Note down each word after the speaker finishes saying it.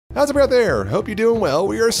How's it out there? Hope you're doing well.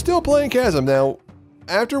 We are still playing Chasm. Now,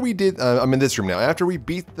 after we did, I'm in this room now. After we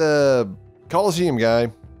beat the Coliseum guy,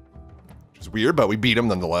 which is weird, but we beat him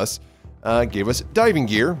nonetheless, gave us diving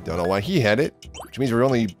gear. Don't know why he had it, which means we're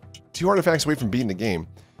only 2 artifacts away from beating the game.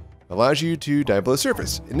 Allows you to dive below the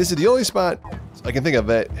surface. And this is the only spot I can think of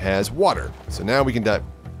that has water. So now we can dive.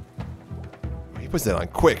 He puts that on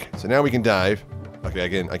quick. So now we can dive. Okay,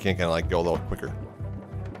 again, I can't kind of like go a little quicker.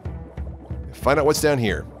 Find out what's down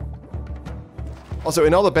here. Also,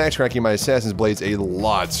 in all the backtracking, my Assassin's Blade's a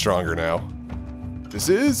lot stronger now. This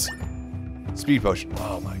is speed potion.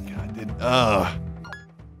 Oh my god,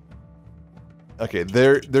 okay,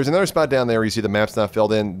 there's another spot down there where you see the map's not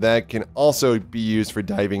filled in. That can also be used for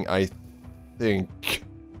diving, I think.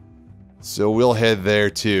 So we'll head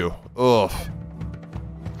there too. Ugh.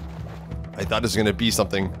 I thought this was gonna be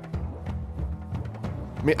something.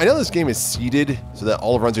 I mean, I know this game is seeded so that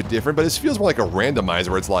all the runs are different, but this feels more like a randomizer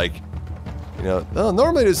where it's like, you know, oh,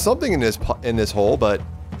 normally there's something in this hole, but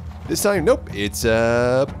this time, nope, it's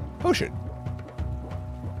a potion.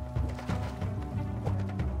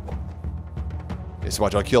 Okay, so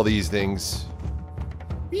watch, I'll kill these things.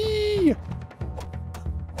 Whee!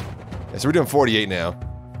 Yeah, so we're doing 48 now.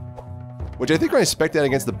 Which I think when I spec that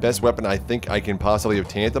against the best weapon I think I can possibly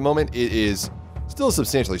obtain at the moment, it is still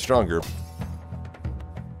substantially stronger.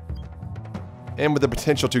 And with the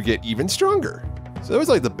potential to get even stronger. So that was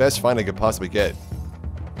like the best find I could possibly get.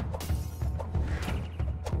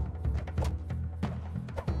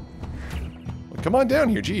 Well, come on down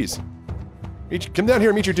here, jeez. Come down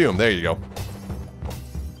here and meet your doom. There you go.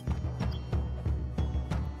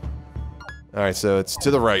 Alright, so it's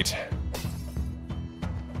to the right.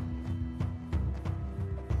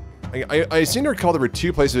 I seem to recall there were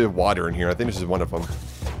 2 places with water in here. I think this is one of them.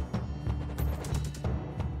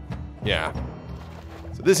 Yeah.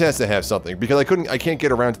 So this has to have something, because I can't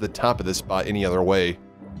get around to the top of this spot any other way.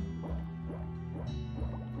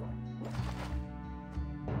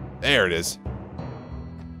 There it is.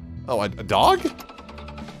 Oh, a dog?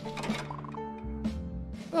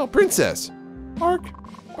 Oh, princess. Bark.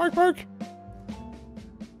 Bark, bark.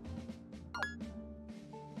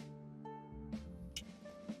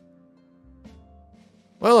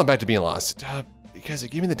 Well, I'm back to being lost. Because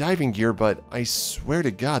it gave me the diving gear, but I swear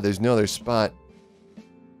to God, there's no other spot.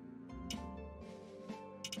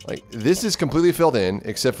 Like, this is completely filled in,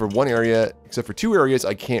 except for one area, except for 2 areas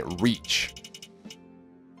I can't reach.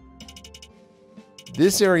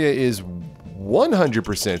 This area is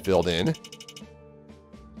 100% filled in.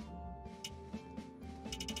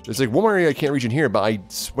 There's like one more area I can't reach in here, but I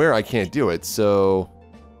swear I can't do it, so...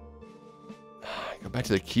 Go back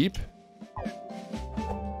to the keep?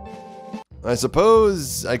 I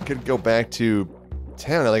suppose I could go back to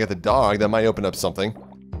town and I got the dog. That might open up something.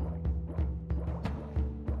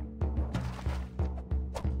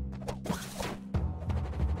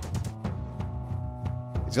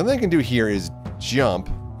 The only thing I can do here is jump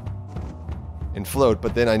and float,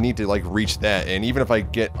 but then I need to like reach that. And even if I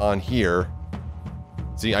get on here,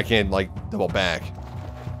 see, I can't like double back.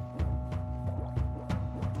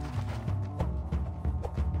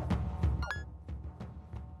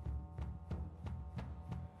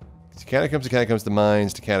 Catacombs to catacombs to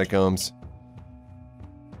mines to catacombs.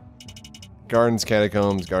 Gardens,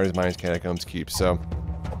 catacombs, gardens, mines, catacombs, keeps. So.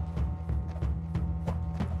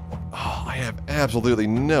 Oh, I have absolutely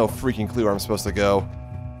no freaking clue where I'm supposed to go.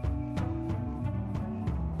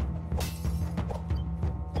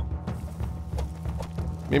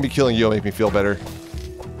 Maybe killing you will make me feel better.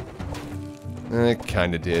 It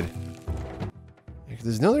kinda did.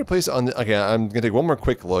 There's no other place on the... Okay, I'm gonna take one more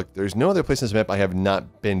quick look. There's no other place on this map I have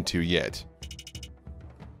not been to yet.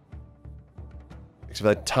 Except for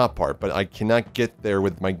that top part, but I cannot get there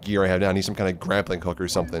with my gear I have now. I need some kind of grappling hook or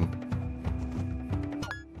something.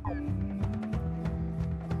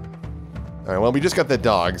 Alright, well, we just got that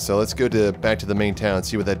dog, so let's go back to the main town and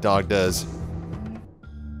see what that dog does.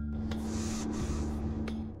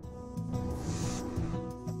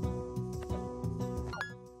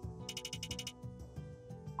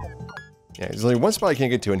 Yeah, there's only one spot I can't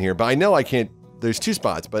get to in here, but I know I can't... There's 2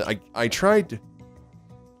 spots, but I tried...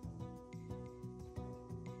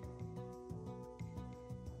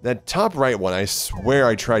 That top right one, I swear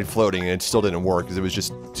I tried floating and it still didn't work because it was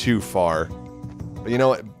just too far. But you know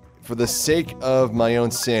what? For the sake of my own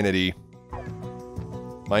sanity,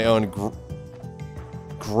 my own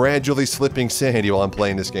gradually slipping sanity while I'm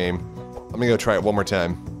playing this game, I'm gonna go try it one more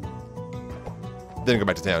time. Then go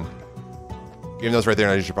back to town. Even though it's right there,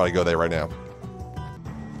 and I should probably go there right now.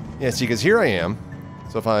 Yeah, see, because here I am.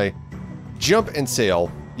 So if I jump and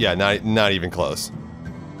sail, yeah, not even close.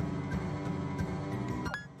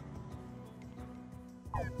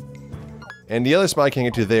 And the other spot I can't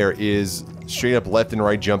get to there is straight up left and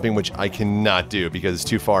right jumping, which I cannot do because it's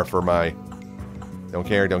too far for my... Don't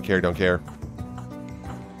care, don't care, don't care.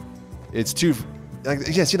 It's too... Like,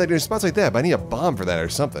 yeah, see, like, there's spots like that, but I need a bomb for that or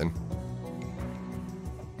something.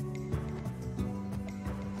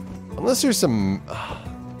 Unless there's some...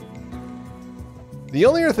 The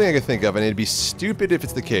only other thing I could think of, and it'd be stupid if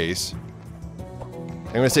it's the case...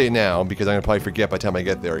 I'm going to say it now, because I'm going to probably forget by the time I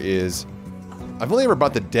get there, is... I've only ever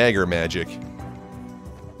bought the dagger magic.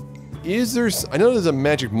 Is there... I know there's a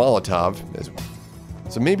magic Molotov.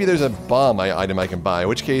 So maybe there's a bomb item I can buy, in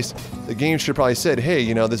which case the game should probably said, hey,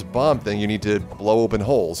 you know, this bomb thing, you need to blow open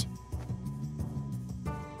holes.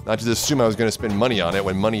 Not just assume I was going to spend money on it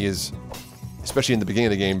when money is, especially in the beginning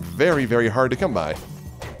of the game, very, very hard to come by.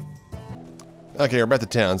 Okay, we're back to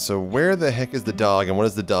town, so where the heck is the dog and what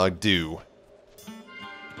does the dog do?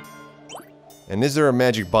 And is there a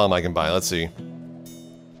magic bomb I can buy? Let's see.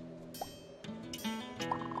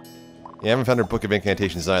 Yeah, I haven't found her book of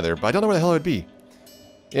incantations either, but I don't know where the hell it would be.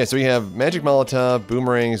 Yeah, so we have Magic Molotov,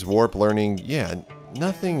 Boomerangs, Warp, Learning. Yeah,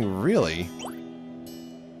 nothing really.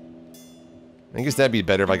 I guess that'd be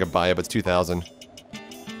better if I could buy it, but it's 2,000.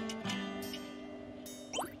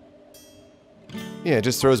 Yeah, it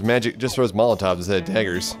just throws magic, just throws Molotovs instead of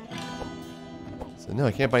daggers. So no,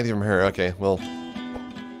 I can't buy anything from her. Okay, well.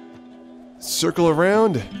 Circle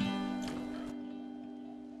around.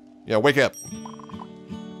 Yeah, wake up.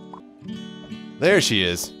 There she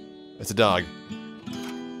is. It's a dog.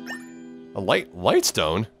 A light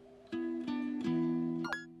stone?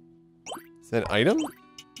 Is that an item?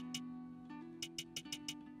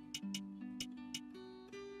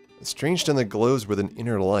 A strange stone that glows with an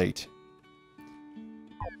inner light.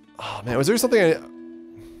 Oh man, was there something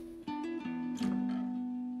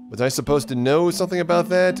was I supposed to know something about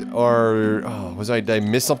that? Or oh, did I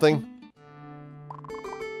miss something?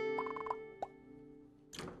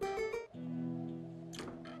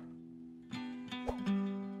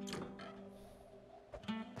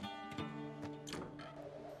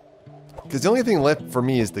 Because the only thing left for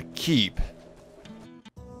me is the keep.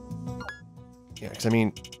 Yeah, because I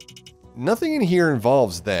mean, nothing in here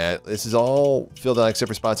involves that. This is all filled out except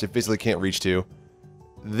for spots I physically can't reach to.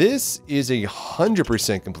 This is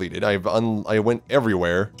 100% completed. I went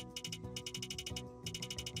everywhere.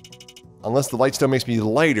 Unless the light stone makes me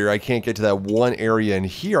lighter, I can't get to that one area in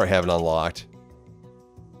here I haven't unlocked.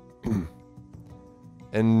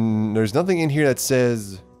 And there's nothing in here that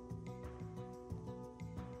says...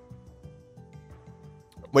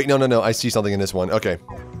 Wait, no, I see something in this one. Okay.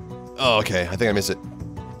 Oh, okay, I think I missed it.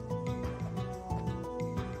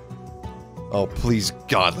 Oh, please,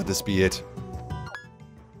 God, let this be it.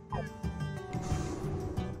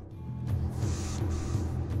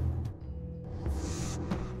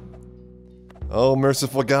 Oh,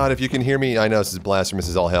 merciful God, if you can hear me. I know this is blasphemous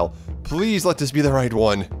as all hell. Please let this be the right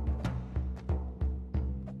one.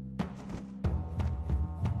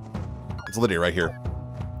 It's literally right here.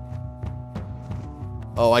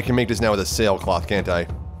 Oh, I can make this now with a sailcloth, can't I?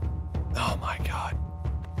 Oh my God.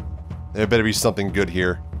 There better be something good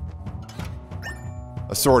here.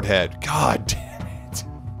 A sword head. God damn it.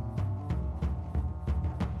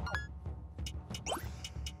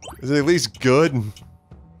 Is it at least good?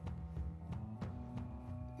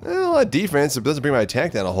 Well, a lot of defense. It doesn't bring my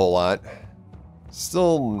attack down a whole lot.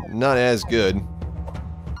 Still not as good.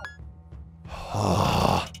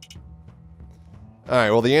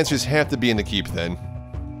 Alright, well the answers have to be in the keep then.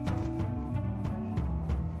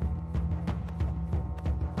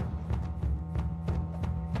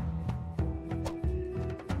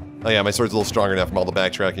 Oh yeah, my sword's a little stronger now from all the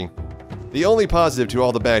backtracking. The only positive to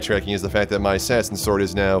all the backtracking is the fact that my assassin sword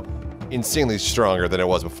is now insanely stronger than it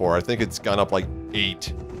was before. I think it's gone up like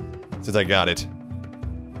 8 since I got it.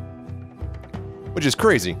 Which is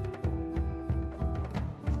crazy.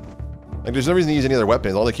 Like, there's no reason to use any other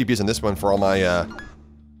weapons. I'll keep using this one for all my,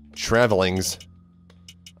 travelings.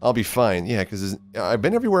 I'll be fine. Yeah, because I've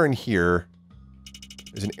been everywhere in here.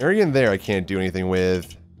 There's an area in there I can't do anything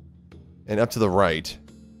with. And up to the right.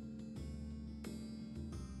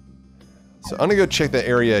 So I'm gonna go check that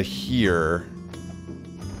area here.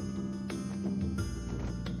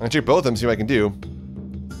 I'm gonna check both of them, see what I can do.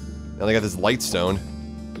 Now they got this light stone.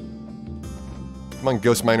 Come on,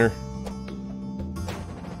 Ghost Miner.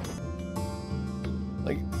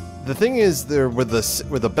 Like, the thing is, there with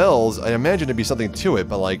the bells, I imagine there'd be something to it,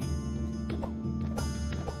 but like,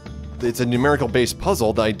 it's a numerical-based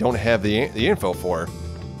puzzle that I don't have the info for.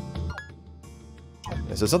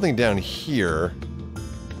 Yeah, so something down here.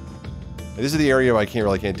 This is the area where I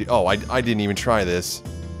can't do. Oh, I didn't even try this.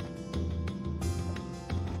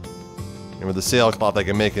 And with the sailcloth I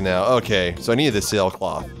can make it now. Okay, so I needed the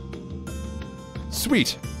sailcloth.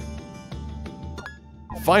 Sweet.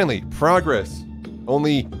 Finally, progress.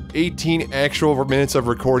 Only 18 actual minutes of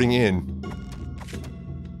recording in.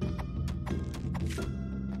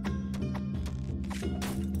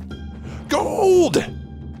 Gold!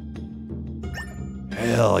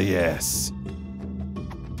 Hell yes.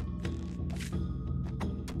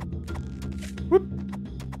 Whoop.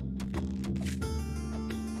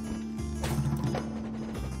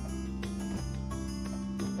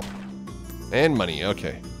 And money,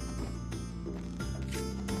 okay.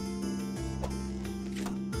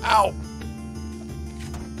 Ow!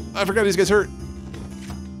 I forgot these guys hurt.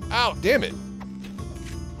 Ow, damn it.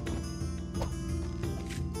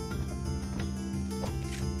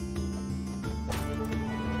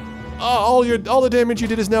 Oh, all the damage you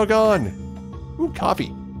did is now gone. Ooh,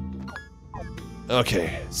 coffee.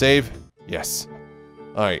 Okay, save. Yes.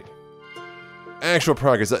 Alright. Actual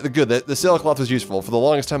progress. Good, the sailcloth was useful. For the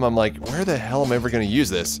longest time, I'm like, where the hell am I ever going to use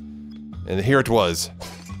this? And here it was.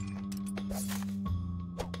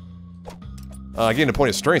 Getting a point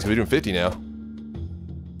of strength, so we're doing 50 now.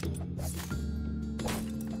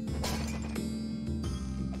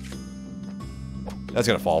 That's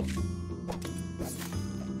gonna fall.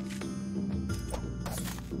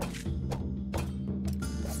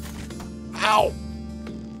 Ow!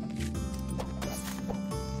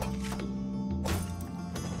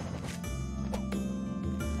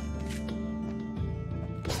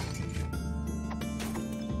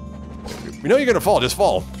 We know you're gonna fall, just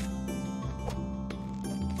fall.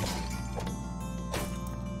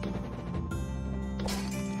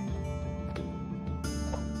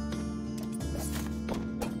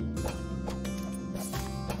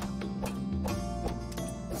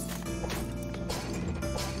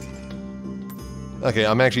 Okay,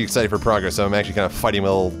 I'm actually excited for progress, so I'm actually kind of fighting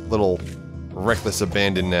with a little reckless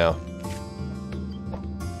abandon now.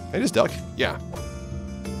 Can I just duck? Yeah.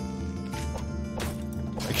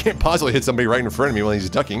 I can't possibly hit somebody right in front of me while he's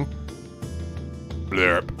ducking.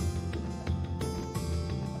 Blurp.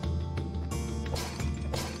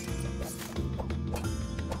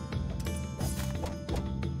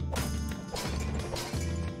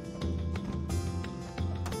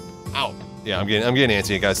 Ow. Yeah, I'm getting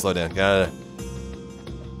antsy. I gotta slow down. Gotta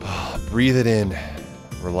breathe it in.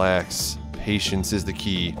 Relax. Patience is the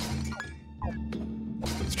key.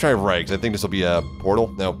 Let's try right, because I think this will be a portal.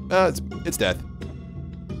 No, it's death.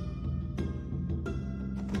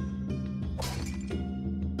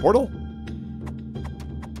 Portal?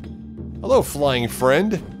 Hello, flying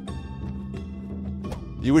friend.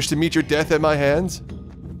 You wish to meet your death at my hands?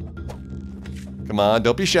 Come on,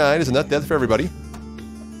 don't be shy. There's enough death for everybody.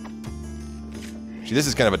 See, this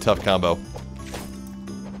is kind of a tough combo.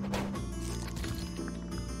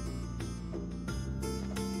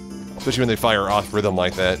 Especially when they fire off rhythm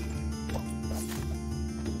like that.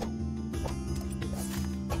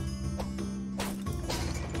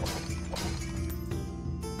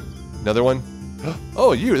 Another one?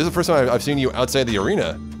 Oh, you! This is the first time I've seen you outside the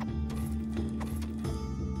arena.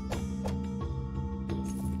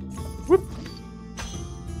 Whoop!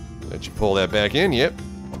 Let you pull that back in, yep.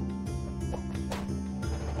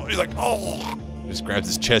 Oh, he's like, oh! Just grabs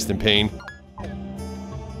his chest in pain.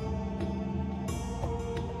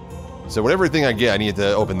 So whatever thing I get, I need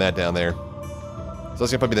to open that down there. So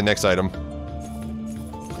that's gonna probably be the next item.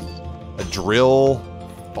 A drill,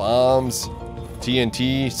 bombs,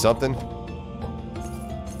 TNT, something.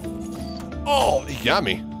 Oh, he got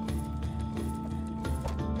me.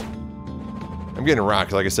 I'm getting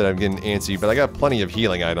rocked, like I said, I'm getting antsy, but I got plenty of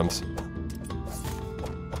healing items.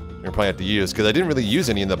 I'm gonna probably have to use, because I didn't really use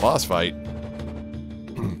any in the boss fight.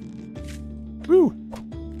 Woo!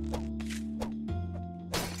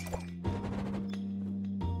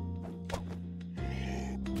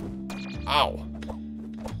 Ow.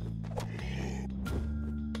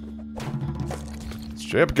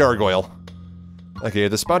 Straight up gargoyle. Okay,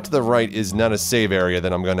 the spot to the right is not a save area,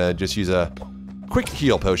 then I'm gonna just use a quick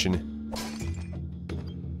heal potion.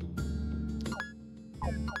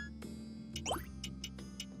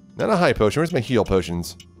 Not a high potion, where's my heal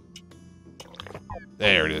potions?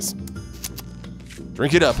 There it is.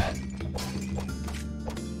 Drink it up.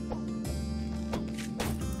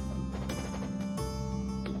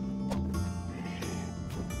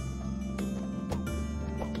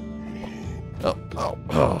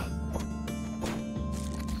 Oh.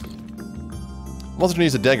 Monster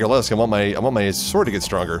needs a dagger less. I want my sword to get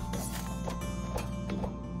stronger.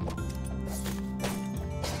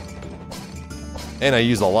 And I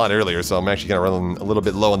used a lot earlier, so I'm actually kind of running a little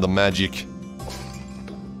bit low on the magic.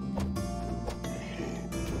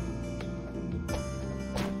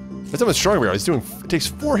 That's how much stronger we are. He's doing, it takes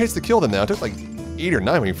 4 hits to kill them now. It took like 8 or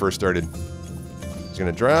 9 when he first started. He's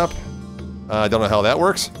gonna drop. I don't know how that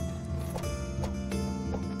works.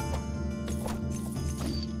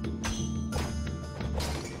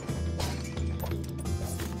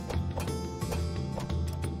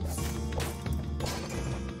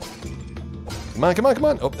 Come on, come on, come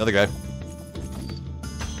on. Oh, another guy.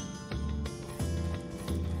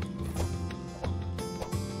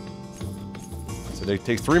 So it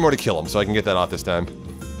takes 3 more to kill him, so I can get that off this time.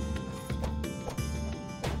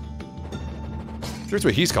 Sure, that's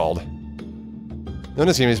what he's called. No,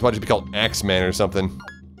 this game is probably just be called Axeman or something.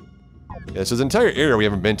 Yeah, so there's an entire area we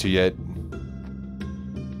haven't been to yet.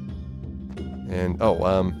 And, oh,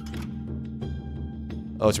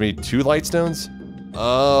 so we need 2 light stones?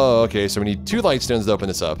 Oh, okay, so we need 2 light stones to open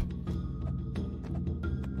this up.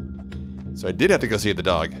 So I did have to go see the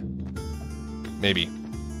dog. Maybe.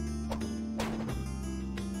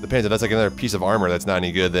 Depends, if that's like another piece of armor that's not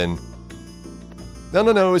any good, then... No,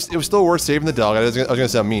 no, no, it was still worth saving the dog. I was gonna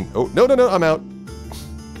sound mean. Oh, no, no, no, I'm out.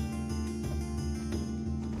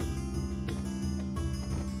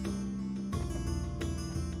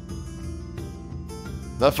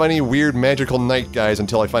 Not finding weird magical night guys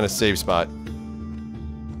until I find a save spot.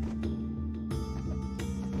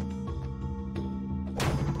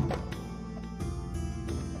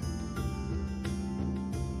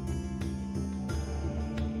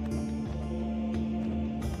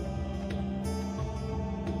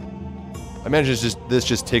 I imagine this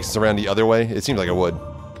just takes us around the other way. It seems like it would.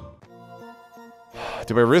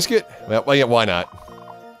 Do I risk it? Well, yeah, why not?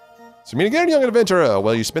 So meet again, young adventurer.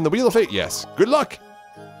 Well, you spin the wheel of fate. Yes. Good luck.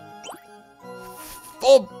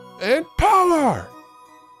 Full and power.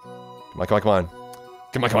 Come on, come on, come on.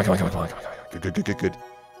 Come on, come on, come on, come on, come on, come on. Good, good, good, good, good.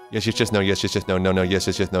 Yes, yes, yes, no, yes, yes, yes, no, no, no, yes,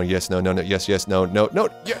 yes, yes, no, yes, no, no, no, yes, yes, no, no, no,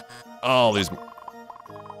 yeah. Oh, there's...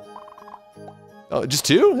 Oh, just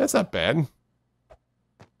 2? That's not bad.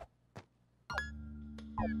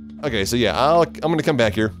 Okay, so yeah, I'm gonna come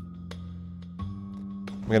back here.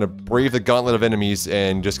 I'm gonna brave the gauntlet of enemies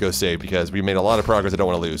and just go save because we made a lot of progress I don't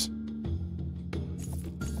want to lose.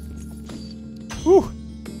 Whew.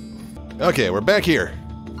 Okay, we're back here.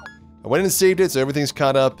 I went in and saved it, so everything's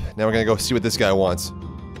caught up. Now we're gonna go see what this guy wants.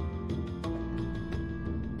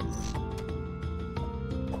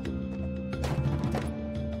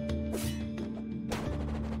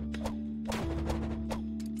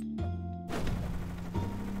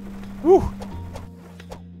 Whew.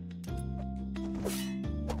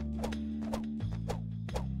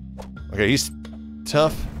 Okay, he's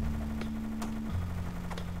tough.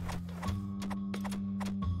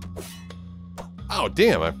 Oh,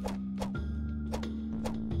 damn.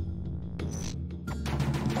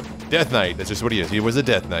 Death Knight. That's just what he is. He was a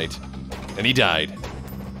Death Knight. And he died.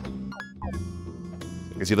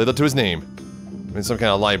 I guess he lived up to his name. I'm in some kind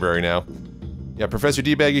of library now. Yeah, Professor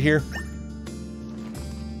D-Baggy here.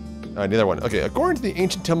 Neither one. Okay, according to the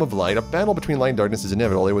ancient Tome of Light, a battle between light and darkness is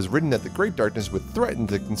inevitable. It was written that the great darkness would threaten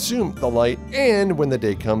to consume the light, and when the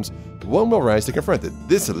day comes, one will rise to confront it.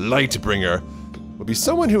 This Lightbringer will be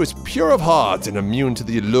someone who is pure of heart and immune to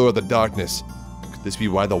the allure of the darkness. Could this be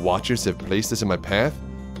why the Watchers have placed this in my path?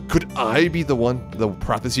 Could I be the one the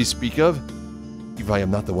prophecies speak of? If I am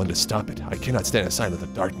not the one to stop it, I cannot stand aside and let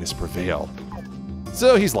the darkness prevail.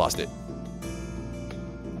 So he's lost it.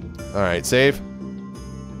 Alright, save.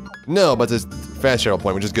 No, but it's fast travel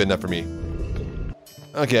point, which is good enough for me.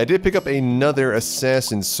 Okay, I did pick up another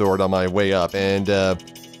assassin sword on my way up, and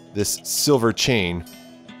this silver chain.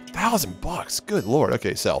 $1,000, good lord.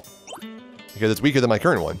 Okay, sell. Because it's weaker than my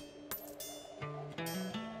current one.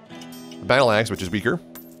 The battle axe, which is weaker.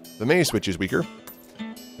 The mace, which is weaker.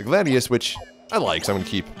 The gladius, which I like, so I'm gonna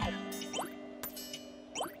keep.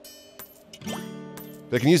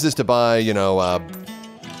 I can use this to buy, you know,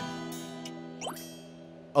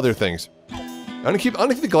 other things. I'm gonna keep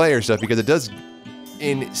the gladiator stuff because it does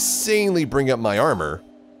insanely bring up my armor.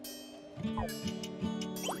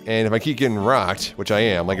 And if I keep getting rocked, which I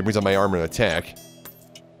am, like it brings up my armor and attack,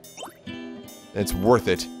 it's worth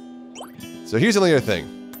it. So here's the only other thing.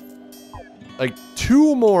 Like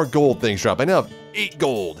 2 more gold things drop. I now have 8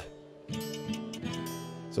 gold.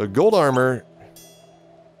 So gold armor.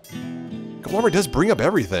 Gold armor does bring up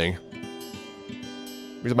everything.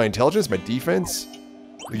 Brings up my intelligence, my defense.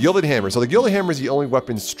 The Gilded Hammer. So the Gilded Hammer is the only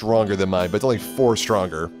weapon stronger than mine, but it's only 4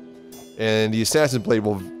 stronger. And the Assassin's Blade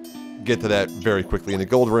will get to that very quickly. And the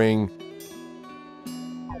Gold Ring...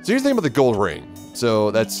 So here's the thing about the Gold Ring.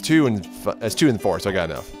 So that's 2 and 4, so I got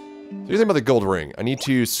enough. So here's the thing about the Gold Ring. I need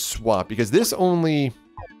to swap, because this only...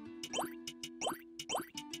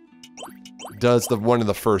 does the one in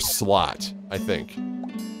the first slot, I think.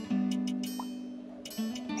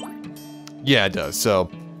 Yeah, it does. So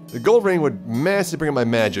the gold ring would massively bring up my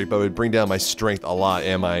magic, but it would bring down my strength a lot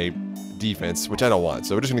and my defense, which I don't want.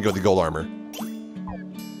 So we're just gonna go with the gold armor.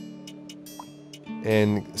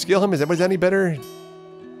 And scale him, was that any better?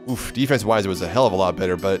 Oof, defense-wise it was a hell of a lot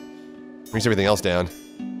better, but brings everything else down.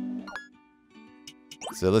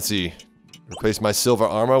 So let's see. Replace my silver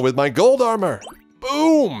armor with my gold armor.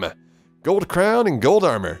 Boom! Gold crown and gold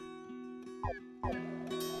armor.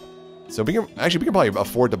 So we can probably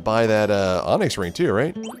afford to buy that onyx ring too,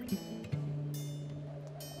 right?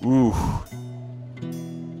 Ooh.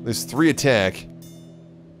 There's 3 attack.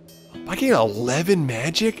 Am I getting 11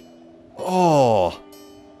 magic? Oh.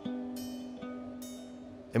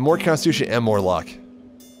 And more constitution and more luck.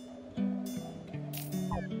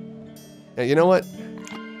 Yeah, you know what?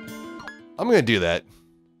 I'm gonna do that.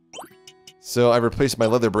 So I replaced my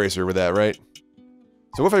leather bracer with that, right?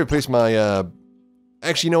 So what if I replace my,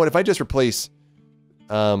 actually, you know what? If I just replace,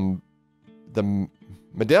 the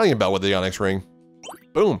medallion belt with the onyx ring,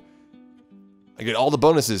 boom. I get all the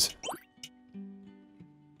bonuses.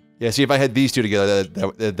 Yeah, see, if I had these two together,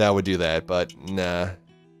 that would do that, but nah.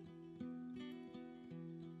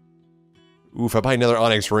 Ooh, if I buy another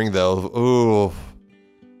onyx ring, though, ooh.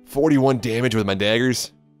 41 damage with my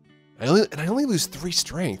daggers. I only lose 3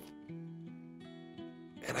 strength.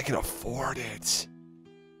 And I can afford it.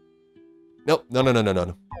 Nope,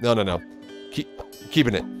 no.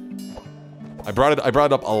 Keeping it. I brought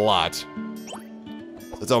it up a lot.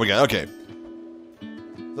 That's all we got, okay.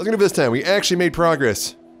 That's gonna be this time. We actually made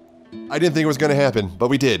progress. I didn't think it was gonna happen, but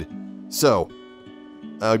we did. So,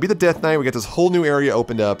 we beat the Death Knight, we got this whole new area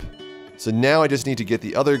opened up. So now I just need to get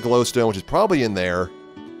the other glowstone, which is probably in there,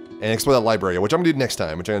 and explore that library, which I'm gonna do next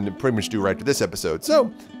time, which I'm gonna pretty much do right after this episode.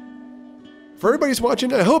 So, for everybody who's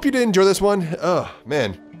watching, I hope you did enjoy this one. Oh,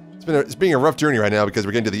 man. It's being a rough journey right now because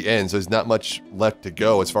we're getting to the end, so there's not much left to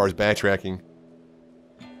go as far as backtracking.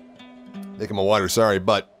 Taking my water, sorry,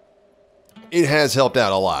 but it has helped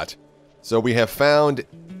out a lot. So we have found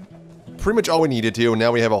pretty much all we needed to, and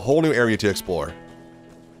now we have a whole new area to explore.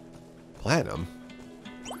 Platinum?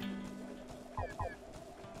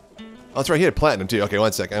 Oh, that's right, he had platinum too. Okay,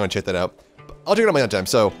 one sec, I want to check that out. I'll check it out my own time.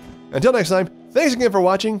 So, until next time, thanks again for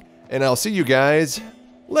watching, and I'll see you guys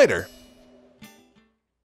later.